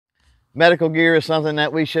Medical gear is something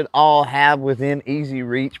that we should all have within easy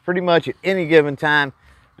reach pretty much at any given time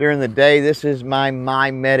during the day. This is my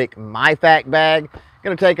MyMedic MyFAK bag.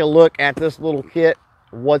 Gonna take a look at this little kit,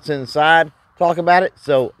 what's inside, talk about it,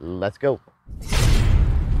 so let's go.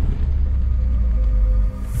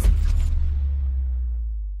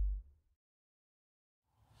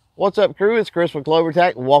 What's up, crew? It's Chris with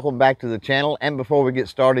CloverTac. Welcome back to the channel. And before we get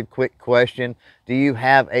started, quick question. Do you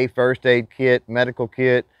have a first aid kit, medical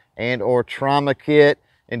kit, and or trauma kit?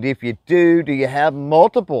 And if you do you have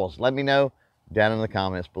multiples? Let me know down in the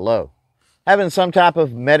comments below. Having some type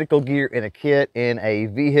of medical gear in a kit, in a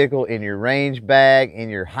vehicle, in your range bag, in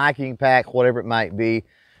your hiking pack, whatever it might be,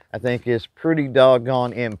 I think is pretty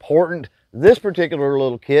doggone important. This particular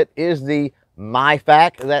little kit is the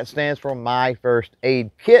MyFAK. That stands for My First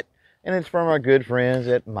Aid Kit, and it's from our good friends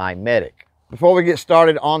at MyMedic. Before we get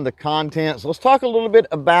started on the contents, let's talk a little bit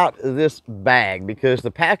about this bag because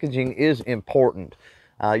the packaging is important.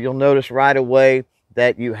 You'll notice right away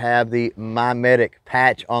that you have the MyMedic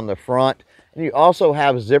patch on the front, and you also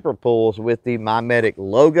have zipper pulls with the MyMedic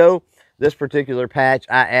logo. This particular patch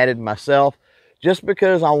I added myself just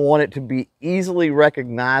because I want it to be easily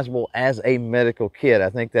recognizable as a medical kit. I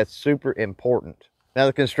think that's super important. Now,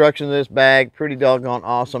 the construction of this bag, pretty doggone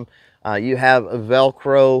awesome. You have a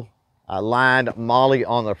Velcro lined MOLLE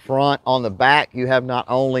on the front. On the back, you have not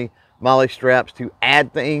only MOLLE straps to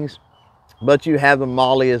add things, but you have the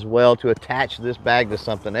MOLLE as well to attach this bag to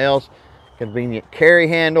something else. Convenient carry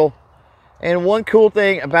handle. And one cool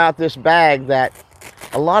thing about this bag that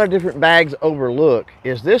a lot of different bags overlook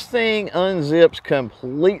is this thing unzips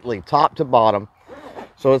completely top to bottom.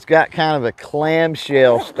 So it's got kind of a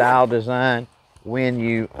clamshell style design when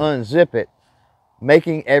you unzip it,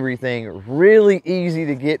 making everything really easy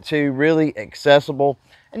to get to, really accessible.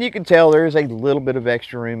 And you can tell there's a little bit of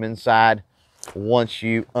extra room inside once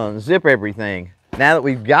you unzip everything. Now that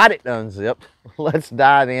we've got it unzipped, let's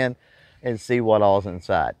dive in and see what all's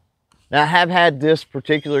inside. Now, I have had this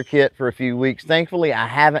particular kit for a few weeks. Thankfully, I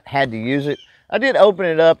haven't had to use it. I did open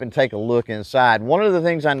it up and take a look inside. One of the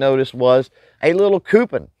things I noticed was a little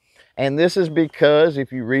coupon. And this is because,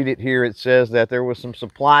 if you read it here, it says that there was some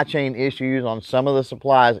supply chain issues on some of the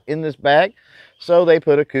supplies in this bag. So they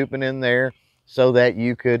put a coupon in there so that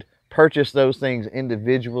you could purchase those things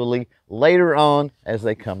individually later on as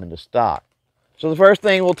they come into stock. So the first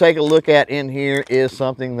thing we'll take a look at in here is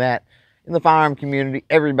something that in the firearm community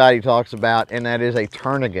everybody talks about, and that is a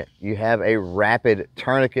tourniquet. You have a rapid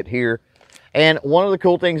tourniquet here. And one of the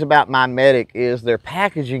cool things about MyMedic is their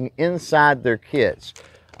packaging inside their kits.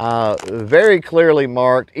 Very clearly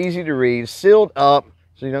marked, easy to read, sealed up,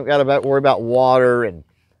 so you don't got to worry about water and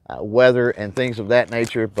weather and things of that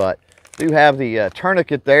nature. But do have the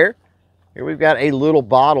tourniquet there. Here we've got a little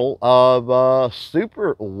bottle of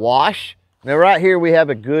super wash. Now right here we have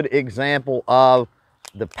a good example of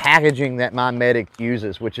the packaging that MyMedic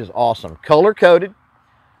uses, which is awesome. Color coded.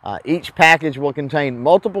 Each package will contain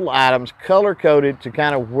multiple items color coded to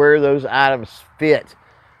kind of where those items fit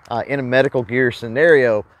in a medical gear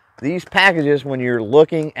scenario. These packages, when you're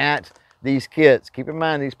looking at these kits, keep in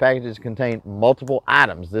mind these packages contain multiple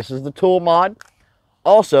items. This is the tool mod.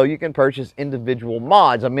 Also, you can purchase individual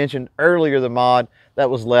mods. I mentioned earlier the mod that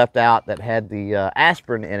was left out that had the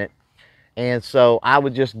aspirin in it. And so I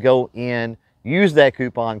would just go in, use that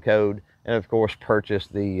coupon code, and of course purchase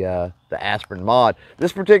the aspirin mod.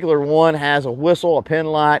 This particular one has a whistle, a pen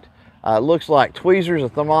light, looks like tweezers, a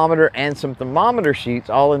thermometer, and some thermometer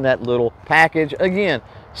sheets all in that little package. Again,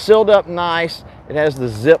 sealed up nice. It has the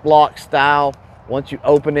Ziploc style. Once you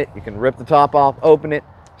open it, you can rip the top off, open it,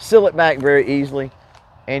 seal it back very easily,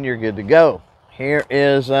 and you're good to go. Here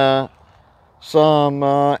is some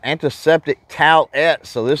antiseptic towelettes.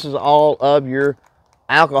 So this is all of your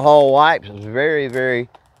alcohol wipes. Is very, very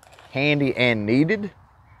handy and needed.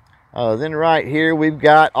 Then right here we've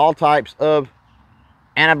got all types of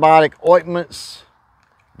antibiotic ointments,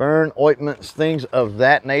 burn ointments, things of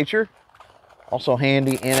that nature. Also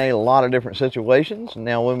handy in a lot of different situations.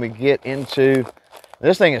 Now when we get into,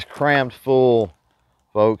 this thing is crammed full,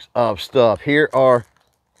 folks, of stuff. Here are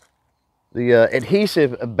the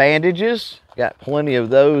adhesive bandages. Got plenty of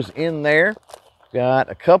those in there. Got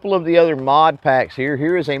a couple of the other mod packs here.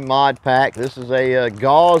 Here is a mod pack. This is a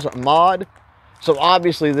gauze mod. So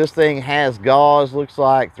obviously this thing has gauze. Looks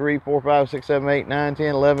like 3, 4, 5, 6, 7, 8, 9, 10,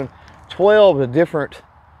 11, 12 different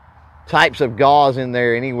types of gauze in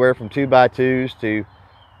there. Anywhere from 2x2s to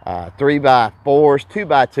 3x4s.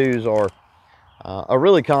 2x2s are a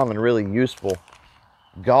really common, really useful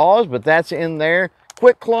gauze, but that's in there.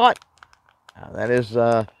 Quick clot. That is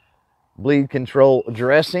bleed control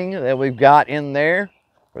dressing that we've got in there.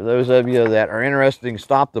 For those of you that are interested in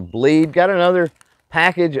Stop the Bleed, got another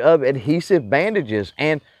package of adhesive bandages.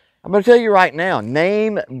 And I'm going to tell you right now,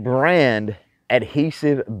 name brand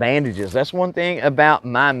adhesive bandages. That's one thing about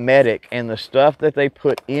MyMedic and the stuff that they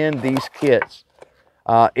put in these kits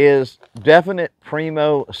is definite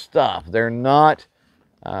primo stuff. They're not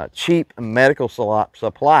cheap medical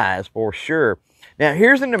supplies for sure. Now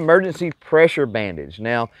here's an emergency pressure bandage.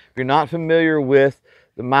 Now if you're not familiar with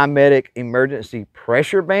the MyMedic emergency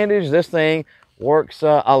pressure bandage, this thing works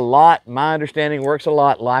a lot, my understanding, works a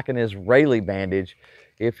lot like an Israeli bandage,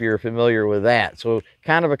 if you're familiar with that. So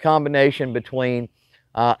kind of a combination between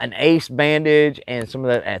an ACE bandage and some of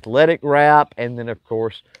that athletic wrap, and then of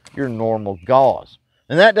course your normal gauze.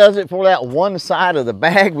 And that does it for that one side of the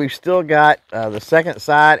bag. We've still got the second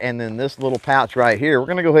side and then this little pouch right here. We're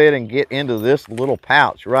gonna go ahead and get into this little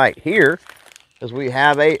pouch right here because we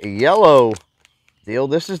have a yellow deal.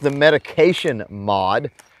 This is the medication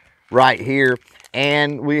mod right here.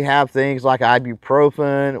 And we have things like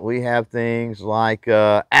ibuprofen, we have things like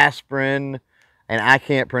aspirin, and I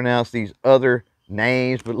can't pronounce these other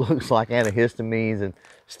names, but it looks like antihistamines and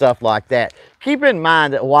stuff like that. Keep in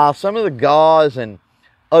mind that while some of the gauze and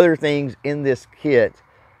other things in this kit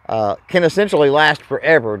can essentially last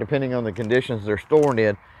forever, depending on the conditions they're stored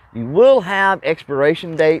in, you will have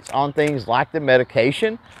expiration dates on things like the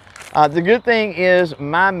medication. The good thing is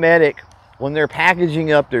MyMedic, when they're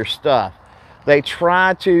packaging up their stuff, they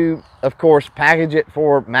try to, of course, package it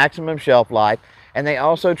for maximum shelf life, and they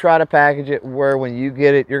also try to package it where when you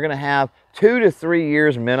get it, you're going to have 2 to 3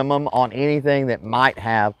 years minimum on anything that might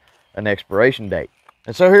have an expiration date.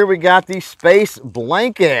 And so here we got the space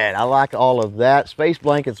blanket. I like all of that. Space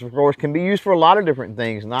blankets, of course, can be used for a lot of different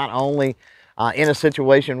things, not only in a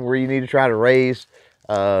situation where you need to try to raise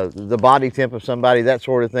the body temp of somebody, that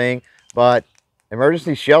sort of thing, but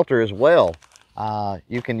emergency shelter as well.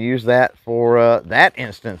 You can use that for that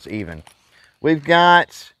instance even. We've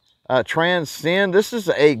got Transcend. This is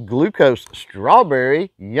a glucose strawberry.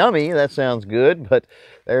 Yummy, that sounds good, but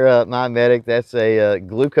they're MyMedic. That's a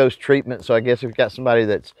glucose treatment. So I guess if you've got somebody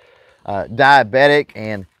that's diabetic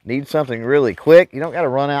and needs something really quick, you don't got to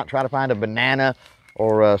run out and try to find a banana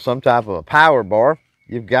or some type of a power bar.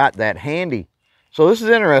 You've got that handy. So this is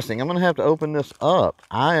interesting. I'm going to have to open this up.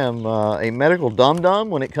 I am a medical dum-dum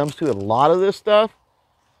when it comes to a lot of this stuff.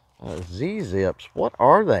 Z-zips, what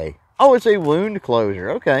are they? Oh, it's a wound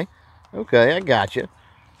closure. Okay, I got you.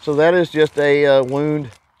 So that is just a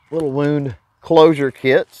little wound closure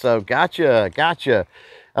kit. So gotcha.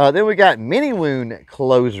 Then we got mini wound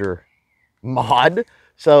closure mod.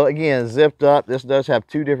 So again, zipped up. This does have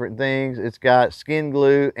two different things. It's got skin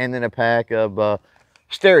glue and then a pack of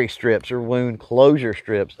steri strips or wound closure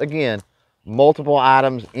strips. Again, multiple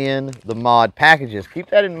items in the mod packages. Keep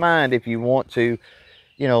that in mind if you want to,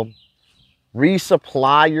 you know,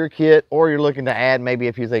 resupply your kit, or you're looking to add maybe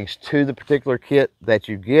a few things to the particular kit that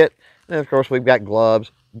you get. And of course, we've got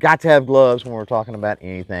gloves. Got to have gloves when we're talking about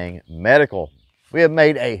anything medical. We have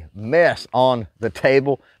made a mess on the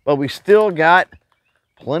table, but we still got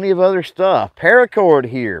plenty of other stuff. Paracord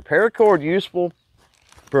here. Paracord useful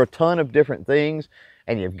for a ton of different things.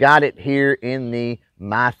 And you've got it here in the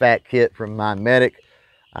MyFAK kit from MyMedic.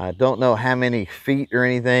 I don't know how many feet or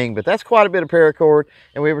anything, but that's quite a bit of paracord.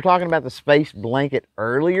 And we were talking about the space blanket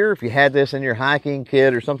earlier. If you had this in your hiking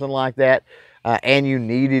kit or something like that, and you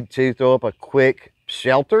needed to throw up a quick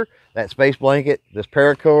shelter, that space blanket, this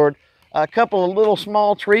paracord, a couple of little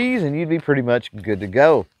small trees, and you'd be pretty much good to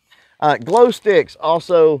go. Glow sticks,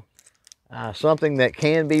 also something that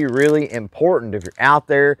can be really important if you're out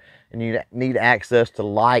there and you need access to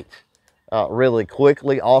light really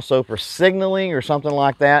quickly. Also for signaling or something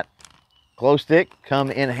like that, glow stick come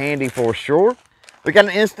in handy for sure. We got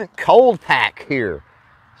an instant cold pack here.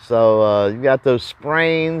 So you got those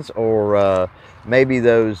sprains or maybe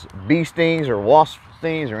those bee stings or wasp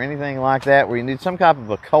stings or anything like that where you need some type of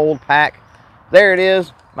a cold pack. There it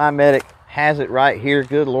is. MyMedic has it right here.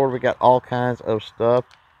 Good Lord, we got all kinds of stuff.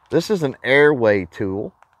 This is an airway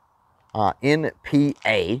tool,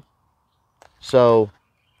 NPA. So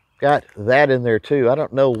got that in there too. I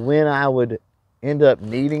don't know when I would end up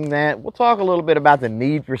needing that. We'll talk a little bit about the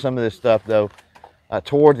need for some of this stuff though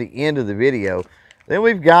toward the end of the video. Then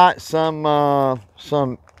we've got some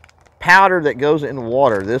powder that goes in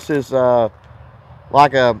water. This is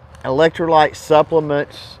like a electrolyte supplement,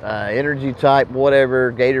 energy type,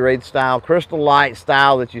 whatever, Gatorade style, Crystal Light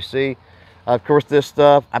style that you see. Of course, this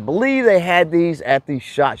stuff, I believe they had these at the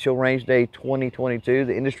SHOT Show Range Day 2022,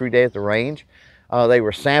 the industry day at the range. They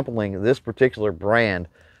were sampling this particular brand,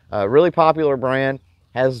 really popular brand.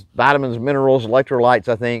 has vitamins, minerals, electrolytes,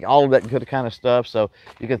 I think, all of that good kind of stuff. So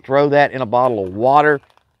you can throw that in a bottle of water.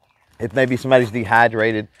 If maybe somebody's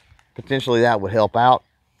dehydrated, potentially that would help out.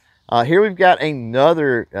 Here we've got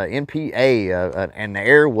another NPA, an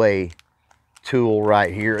airway tool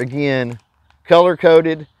right here. Again, color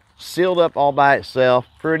coded, sealed up all by itself.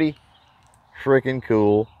 Pretty freaking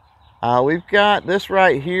cool. We've got this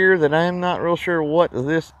right here that I'm not real sure what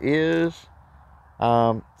this is.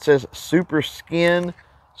 It says Super Skin,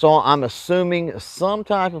 so I'm assuming some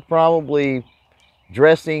type of probably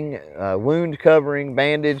dressing, wound covering,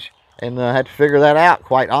 bandage, and I had to figure that out,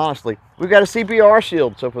 quite honestly. We've got a CPR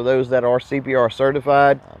shield, so for those that are CPR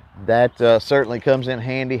certified, that certainly comes in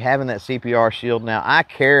handy, having that CPR shield. Now, I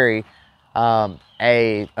carry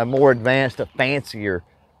a more advanced, a fancier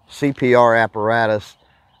CPR apparatus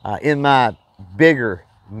in my bigger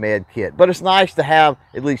med kit, but it's nice to have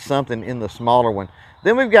at least something in the smaller one.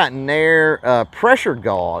 Then we've got Nair pressure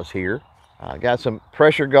gauze here. Got some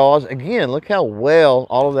pressure gauze. Again, look how well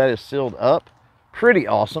all of that is sealed up. Pretty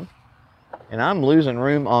awesome. And I'm losing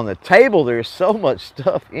room on the table. There's so much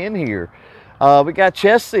stuff in here. We got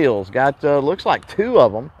chest seals. Got looks like 2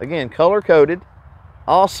 of them. Again, color coded,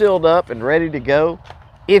 all sealed up and ready to go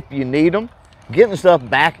if you need them. Getting stuff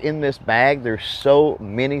back in this bag, there's so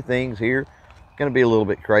many things here. It's going to be a little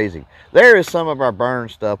bit crazy. There is some of our burn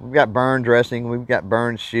stuff. We've got burn dressing, we've got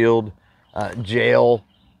burn shield, gel,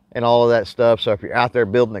 and all of that stuff. So if you're out there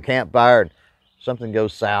building a campfire and something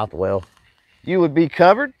goes south, well, you would be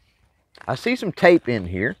covered. I see some tape in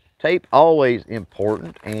here. Tape always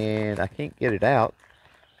important, and I can't get it out.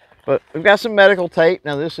 But we've got some medical tape.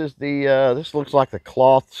 Now this is the this looks like the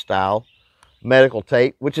cloth style medical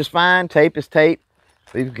tape, which is fine. Tape is tape.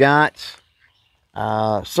 We've got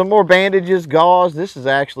some more bandages, gauze. This is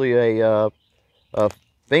actually a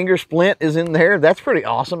finger splint is in there. That's pretty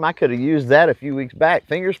awesome. I could have used that a few weeks back.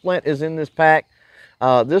 Finger splint is in this pack.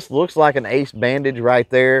 This looks like an ACE bandage right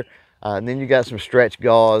there. And then you got some stretch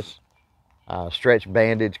gauze, stretch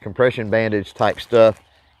bandage, compression bandage type stuff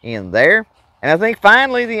in there. And I think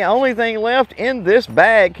finally the only thing left in this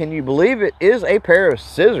bag, can you believe it, is a pair of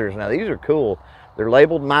scissors. Now these are cool. They're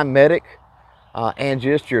labeled MyMedic and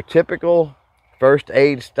just your typical first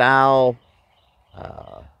aid style,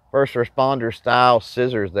 first responder style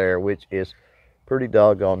scissors there, which is pretty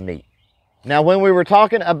doggone neat. Now when we were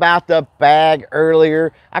talking about the bag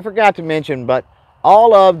earlier, I forgot to mention, but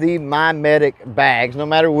all of the MyMedic bags, no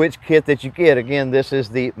matter which kit that you get, again, this is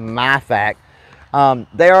the MyFAK,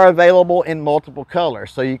 they are available in multiple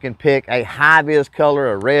colors. So you can pick a high-vis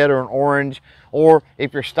color, a red or an orange, or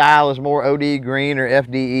if your style is more OD green or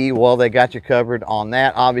FDE, well, they got you covered on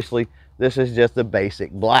that. Obviously, this is just the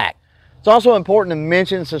basic black. It's also important to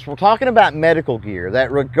mention, since we're talking about medical gear,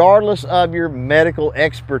 that regardless of your medical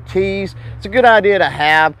expertise, it's a good idea to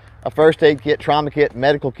have a first aid kit, trauma kit,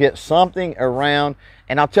 medical kit, something around.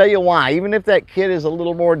 And I'll tell you why. Even if that kit is a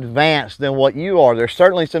little more advanced than what you are, there's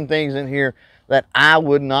certainly some things in here that I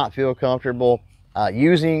would not feel comfortable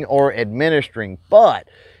using or administering. But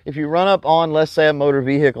if you run up on, let's say, a motor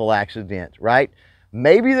vehicle accident, right?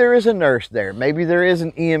 Maybe there is a nurse there. Maybe there is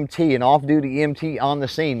an EMT, an off-duty EMT on the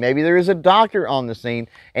scene. Maybe there is a doctor on the scene,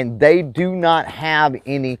 and they do not have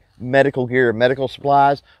any medical gear or medical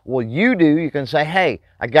supplies. Well, you do. You can say, hey,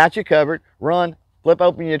 I got you covered. Run, flip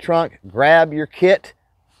open your trunk, grab your kit,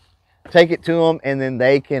 take it to them, and then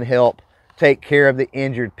they can help take care of the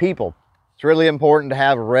injured people. It's really important to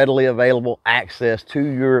have readily available access to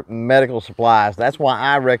your medical supplies. That's why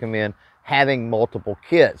I recommend having multiple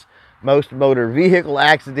kits. Most motor vehicle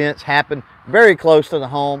accidents happen very close to the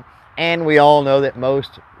home, and we all know that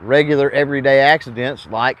most regular everyday accidents,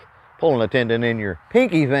 like pulling a tendon in your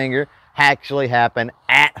pinky finger, actually happen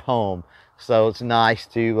at home. So it's nice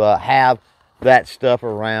to have that stuff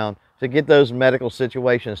around to get those medical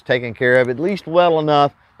situations taken care of, at least well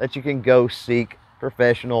enough that you can go seek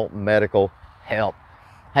professional medical help.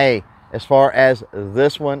 Hey, as far as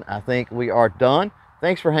this one, I think we are done.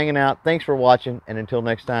 Thanks for hanging out. Thanks for watching. And until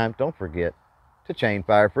next time, don't forget to chain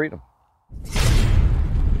fire freedom.